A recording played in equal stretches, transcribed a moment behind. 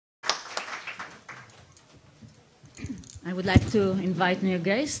I would like to invite Nir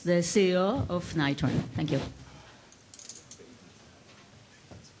Gaist, the CEO of Nyotron. Thank you.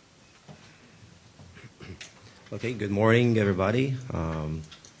 Okay, good morning, everybody.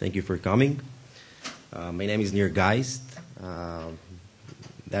 Thank you for coming. My name is Nir Gaist.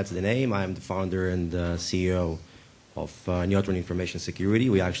 That's the name. I'm the founder and CEO of Nyotron Information Security.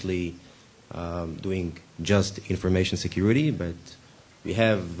 We actually doing just information security, but we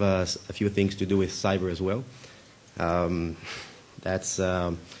have a few things to do with cyber as well. I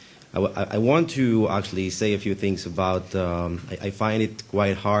want to actually say a few things about, I find it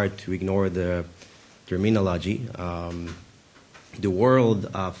quite hard to ignore the terminology. The world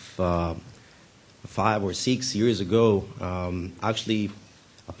of 5 or 6 years ago actually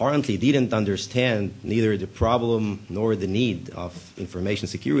apparently didn't understand neither the problem nor the need of information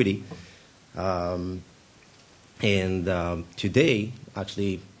security. Today,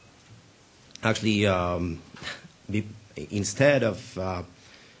 instead of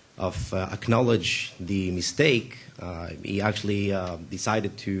acknowledge the mistake, he actually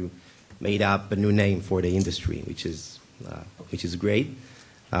decided to made up a new name for the industry, which is great.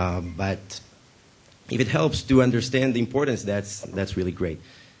 But if it helps to understand the importance, that's really great.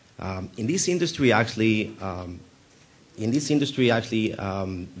 In this industry, actually,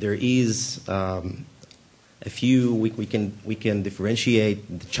 there is a few. We can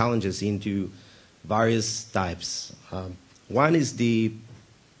differentiate the challenges into various types. One is the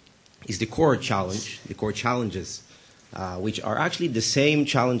core challenge, the core challenges, which are actually the same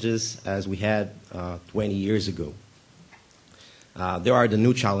challenges as we had 20 years ago. There are the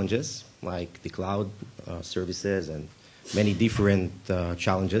new challenges, like the cloud services and many different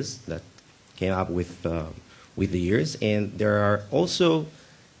challenges that came up with the years. And there are also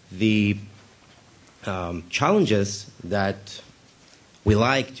the challenges that we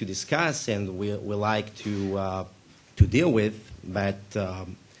like to discuss and we like to deal with, but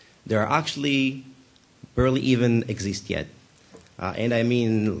they are actually barely even exist yet. And I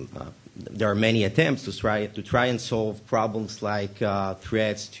mean, there are many attempts to try and solve problems like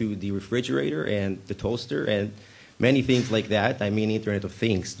threats to the refrigerator and the toaster and many things like that. I mean, Internet of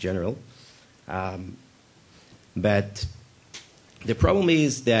Things, general. But the problem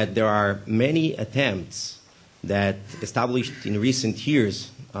is that there are many attempts that established in recent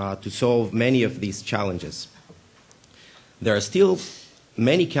years to solve many of these challenges. There are still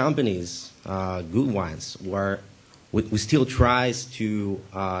many companies, good ones, who still tries to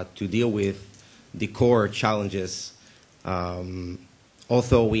deal with the core challenges.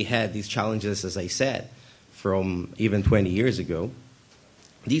 Although we had these challenges, as I said, from even 20 years ago,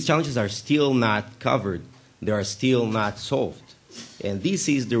 these challenges are still not covered. They are still not solved. And this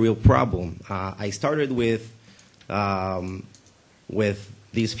is the real problem. I started with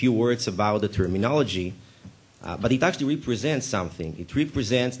these few words about the terminology, but it actually represents something. It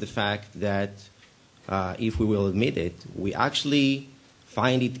represents the fact that, if we will admit it, we actually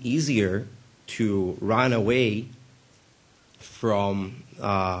find it easier to run away from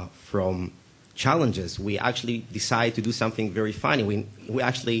challenges. We actually decide to do something very funny. We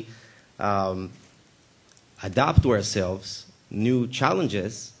actually adapt to ourselves new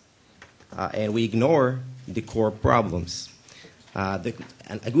challenges, and we ignore the core problems. A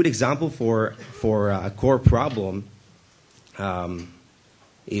good example for a core problem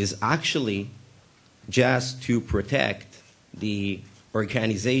is actually just to protect the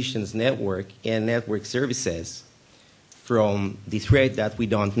organization's network and network services from the threat that we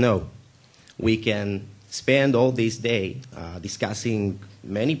don't know. We can spend all this day discussing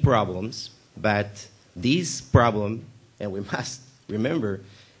many problems, but this problem, and we must remember,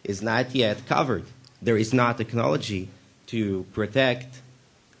 is not yet covered. There is not technology to protect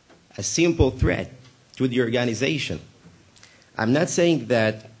a simple threat to the organization. I'm not saying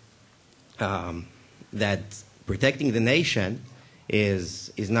that that protecting the nation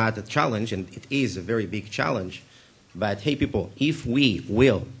is not a challenge, and it is a very big challenge. But hey, people, if we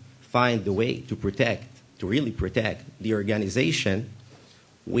will find the way to protect, to really protect the organization,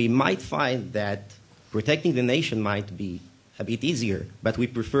 we might find that protecting the nation might be a bit easier. But we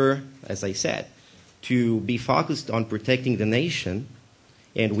prefer, as I said, to be focused on protecting the nation,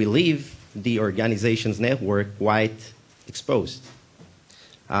 and we leave the organization's network quite exposed.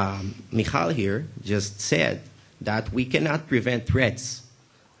 Michal here just said that we cannot prevent threats.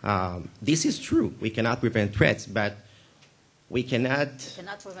 This is true. We cannot prevent threats, but we cannot... We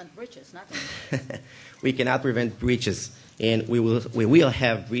cannot prevent breaches, nothing. We cannot prevent breaches, and we will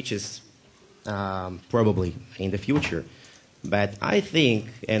have breaches probably in the future. But I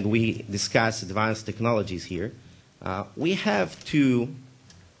think, and we discuss advanced technologies here, we have to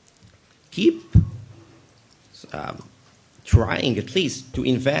keep trying at least to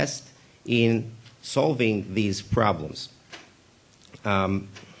invest in solving these problems.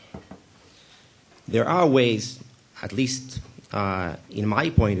 There are ways, at least in my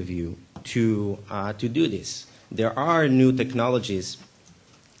point of view, to do this. There are new technologies.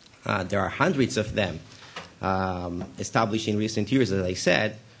 There are hundreds of them established in recent years, as I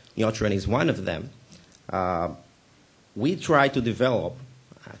said. Nyotron is one of them. We try to develop,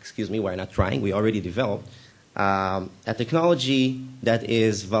 we're not trying, we already developed, a technology that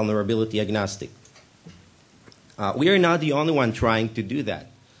is vulnerability agnostic. We are not the only one trying to do that.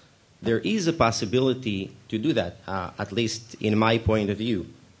 There is a possibility to do that, at least in my point of view.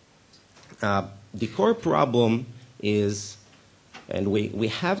 The core problem is, and we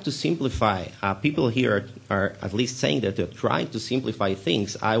have to simplify. People here are at least saying that they're trying to simplify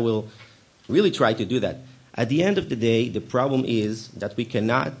things. I will really try to do that. At the end of the day, the problem is that we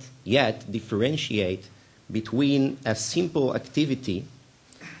cannot yet differentiate between a simple activity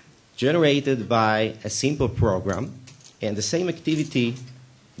generated by a simple program and the same activity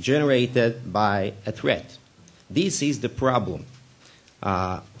generated by a threat. This is the problem.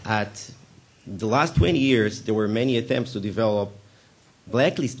 At the last 20 years, there were many attempts to develop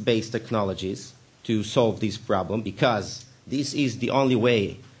blacklist-based technologies to solve this problem because this is the only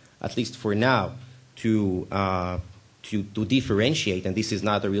way, at least for now, to differentiate, and this is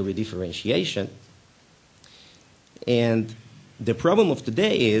not a real differentiation. And the problem of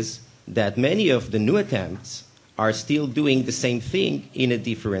today is that many of the new attempts are still doing the same thing in a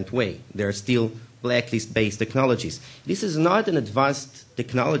different way. They're still blacklist-based technologies. This is not an advanced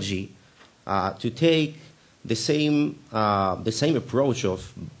technology to take the same approach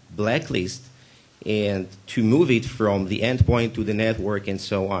of blacklist and to move it from the endpoint to the network and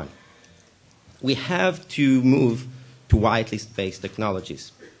so on. We have to move to whitelist-based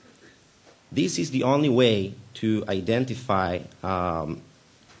technologies. This is the only way to identify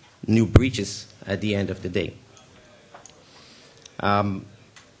new breaches at the end of the day.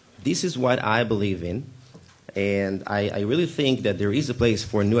 This is what I believe in, and I really think that there is a place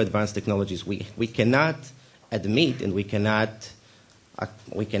for new advanced technologies. We cannot admit and we cannot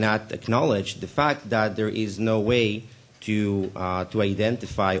acknowledge the fact that there is no way to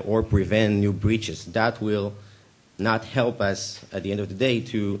identify or prevent new breaches. That will not help us at the end of the day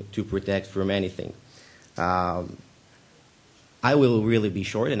to protect from anything. I will really be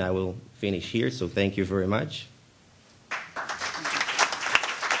short and I will finish here, so thank you very much.